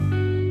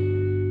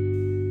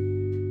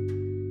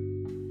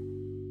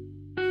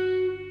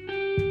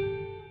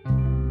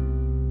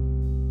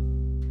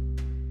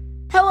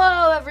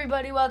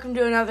everybody, welcome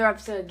to another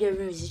episode of Give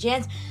Movies a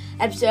Chance,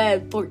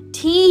 episode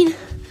 14.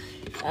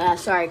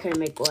 Sorry I couldn't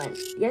make one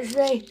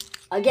yesterday.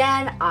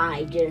 Again,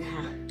 I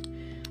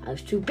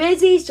was too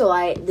busy,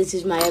 so this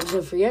is my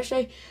episode for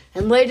yesterday.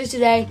 And later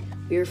today,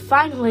 we are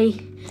finally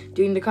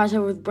doing the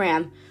crossover with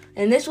Bram.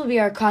 And this will be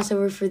our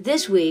crossover for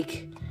this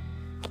week.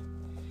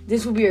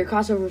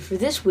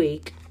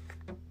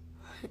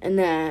 And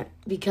then,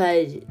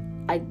 because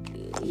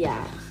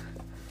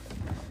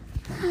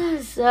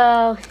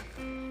So,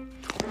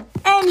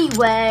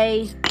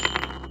 anyway,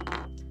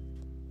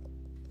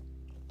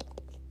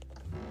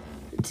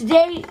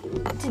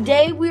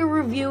 today we're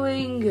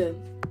reviewing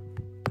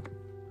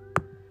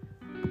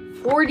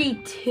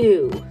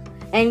 42.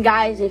 And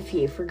guys, if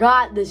you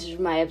forgot, this is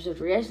my episode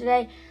for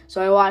yesterday.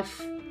 So I watched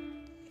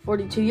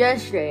 42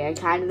 yesterday. I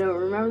kind of don't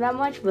remember that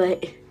much,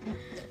 but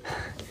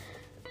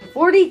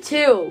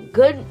 42.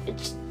 Good.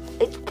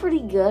 It's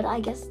pretty good. I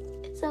guess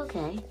it's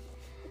okay.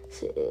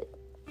 So,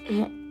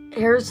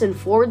 Harrison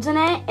Ford's in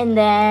it, and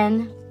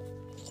then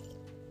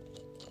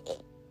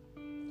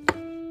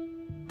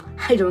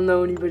I don't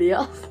know anybody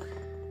else.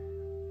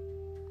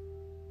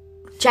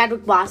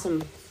 Chadwick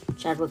Boseman.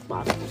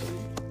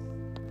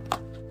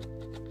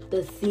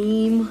 The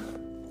theme.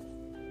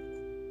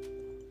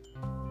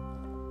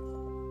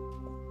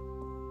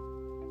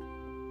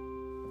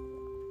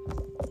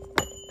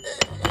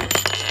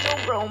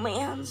 No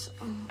romance.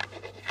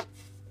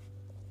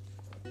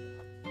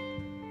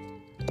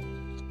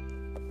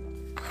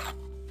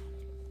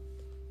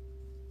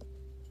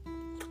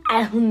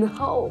 I don't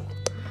know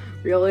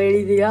really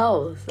anything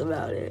else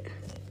about it.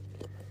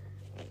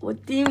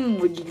 What theme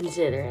would you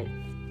consider it?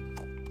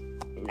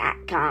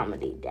 Not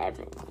comedy,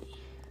 definitely.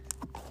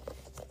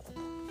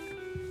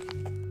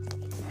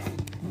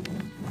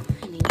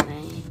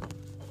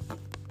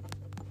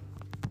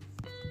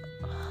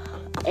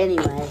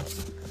 Anyway,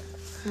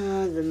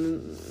 the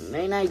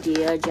main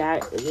idea,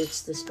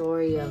 it's the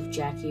story of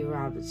Jackie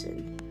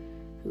Robinson,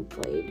 who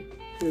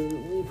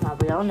we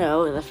probably all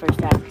know, the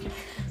first African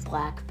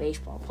black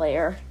baseball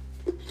player.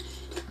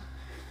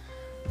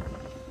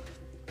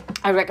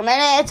 I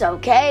recommend it. It's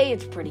okay.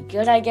 It's pretty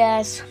good, I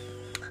guess.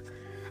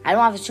 I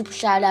don't have a super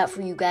shout out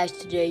for you guys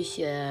today,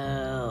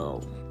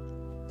 so.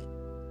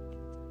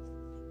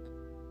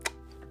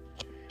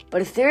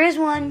 But if there is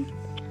one,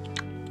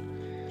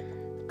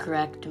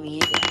 correct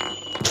me again.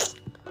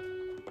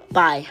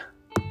 Bye.